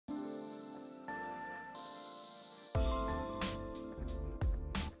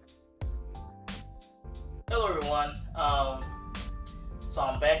everyone. So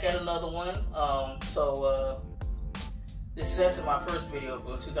I'm back at another one. This is actually my first video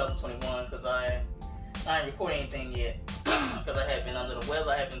for 2021 because I ain't recording anything yet because I have been under the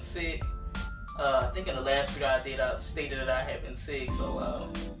weather. I have been sick. I think in the last video I did, I stated that I had been sick. So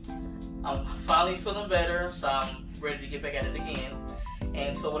I'm finally feeling better. So I'm ready to get back at it again.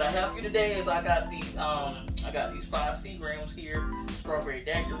 And so what I have for you today is I got these 5 Seagrams here, strawberry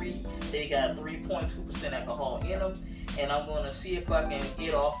daiquiri. They got 3.2% alcohol in them, and I'm going to see if I can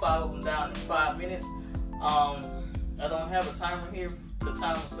get all 5 of them down in 5 minutes. I don't have a timer here to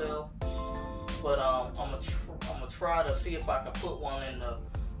time myself, but I'm gonna try to see if I can put one in the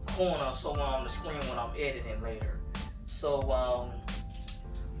corner somewhere on the screen when I'm editing later. So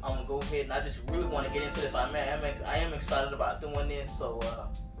I'm gonna go ahead, and I just really want to get into this. I am excited about doing this, so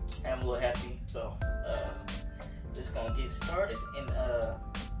I'm a little happy. So just gonna get started, and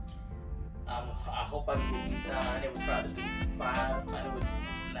I hope I can get these down. I never tried to do 5. I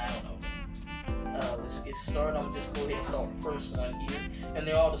don't know. Let's get started. I'm just go ahead and start with the first one here, and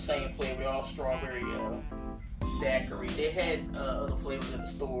they're all the same flavor. They're all strawberry daiquiri. They had other flavors in the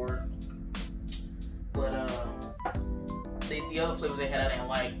store, but the other flavors they had I don't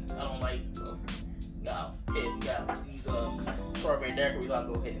like. So we got these strawberry daiquiris.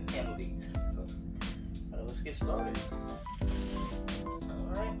 I'll go ahead and handle these. So let's get started. All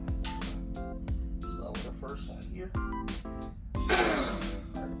right. Start with the first one here.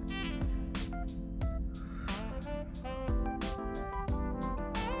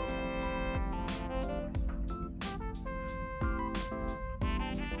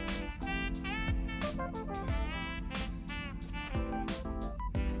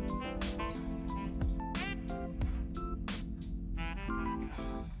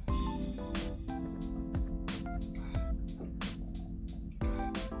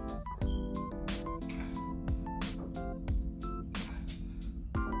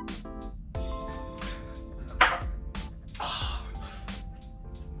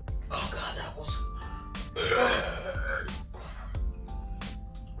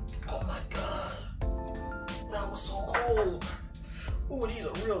 Oh my God, that was so cold. Oh, these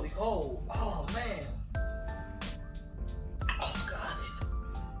are really cold. Oh man. Oh God,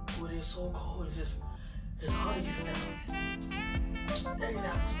 it is so cold. It's hard to get it down. Dang,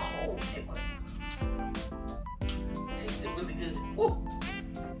 that was cold. It tasted really good. Woo.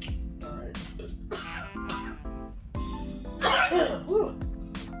 All right. Woo.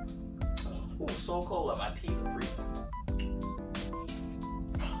 Oh, so cold that my teeth are freezing.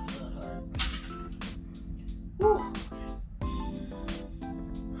 Woo.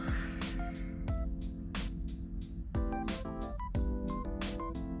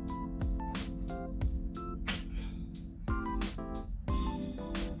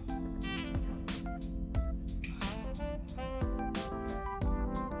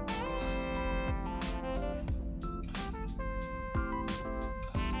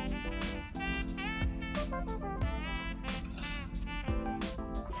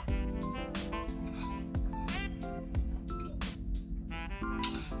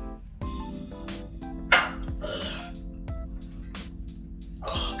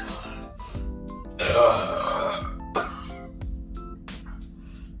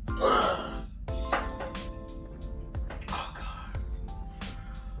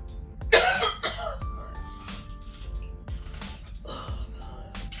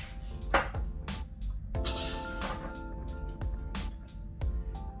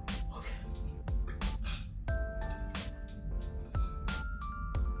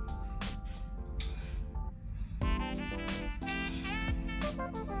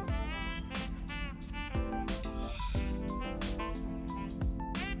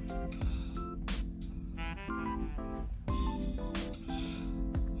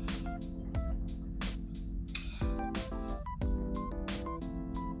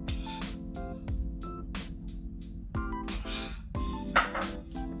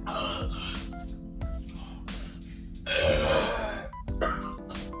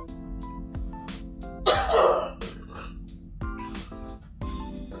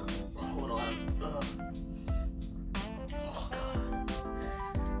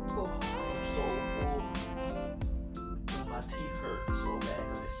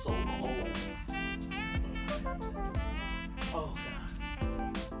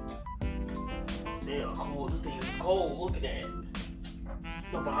 They are cold. The thing is cold. Look at that.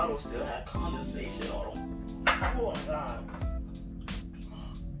 The bottle still had condensation on them. Oh my God.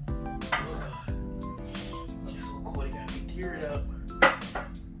 Oh God. It's so cold. It got me teared up.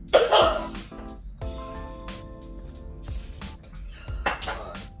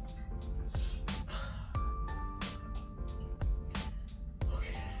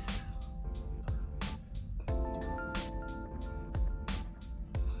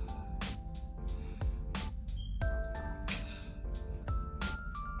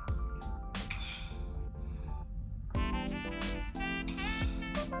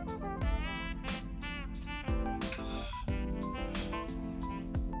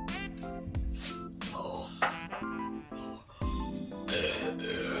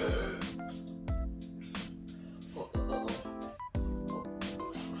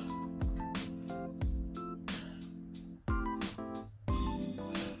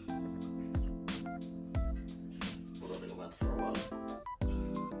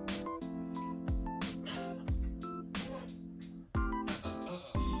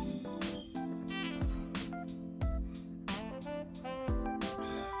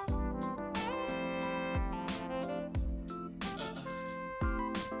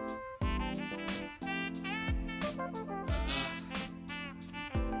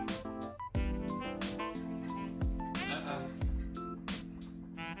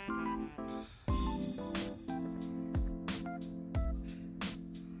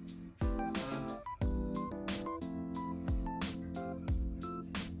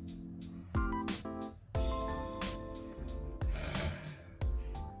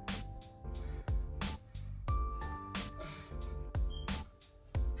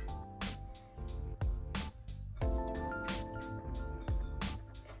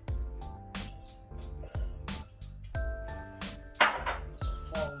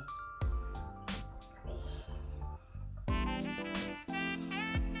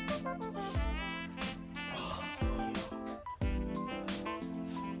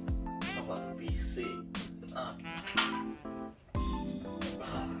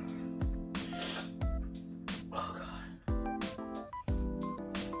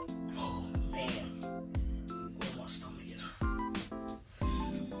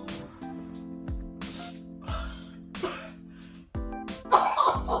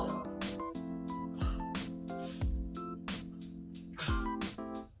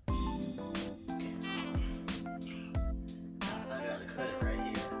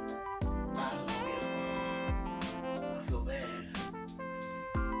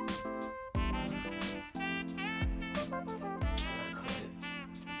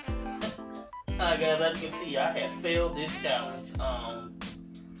 Alright guys, as you can see, I have failed this challenge. Well,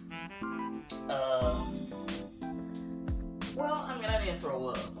 I mean, I didn't throw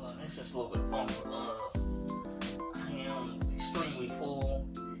up. It's just a little bit funky. I am extremely full.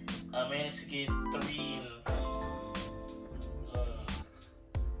 I managed to get 3 and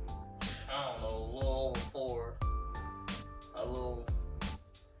I don't know, a little over 4. A little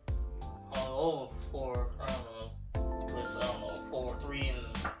over 4. I don't know. Let's, I don't know, 4, 3 and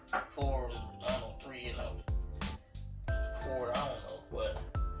 4. I don't know, 3 and 4. I don't know what.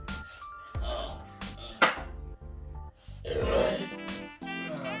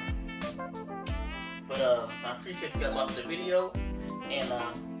 But I appreciate you guys watching the video, and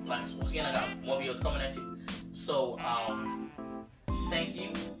like once again, I got more videos coming at you. So thank you,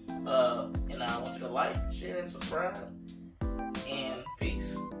 and I want you to like, share, and subscribe, and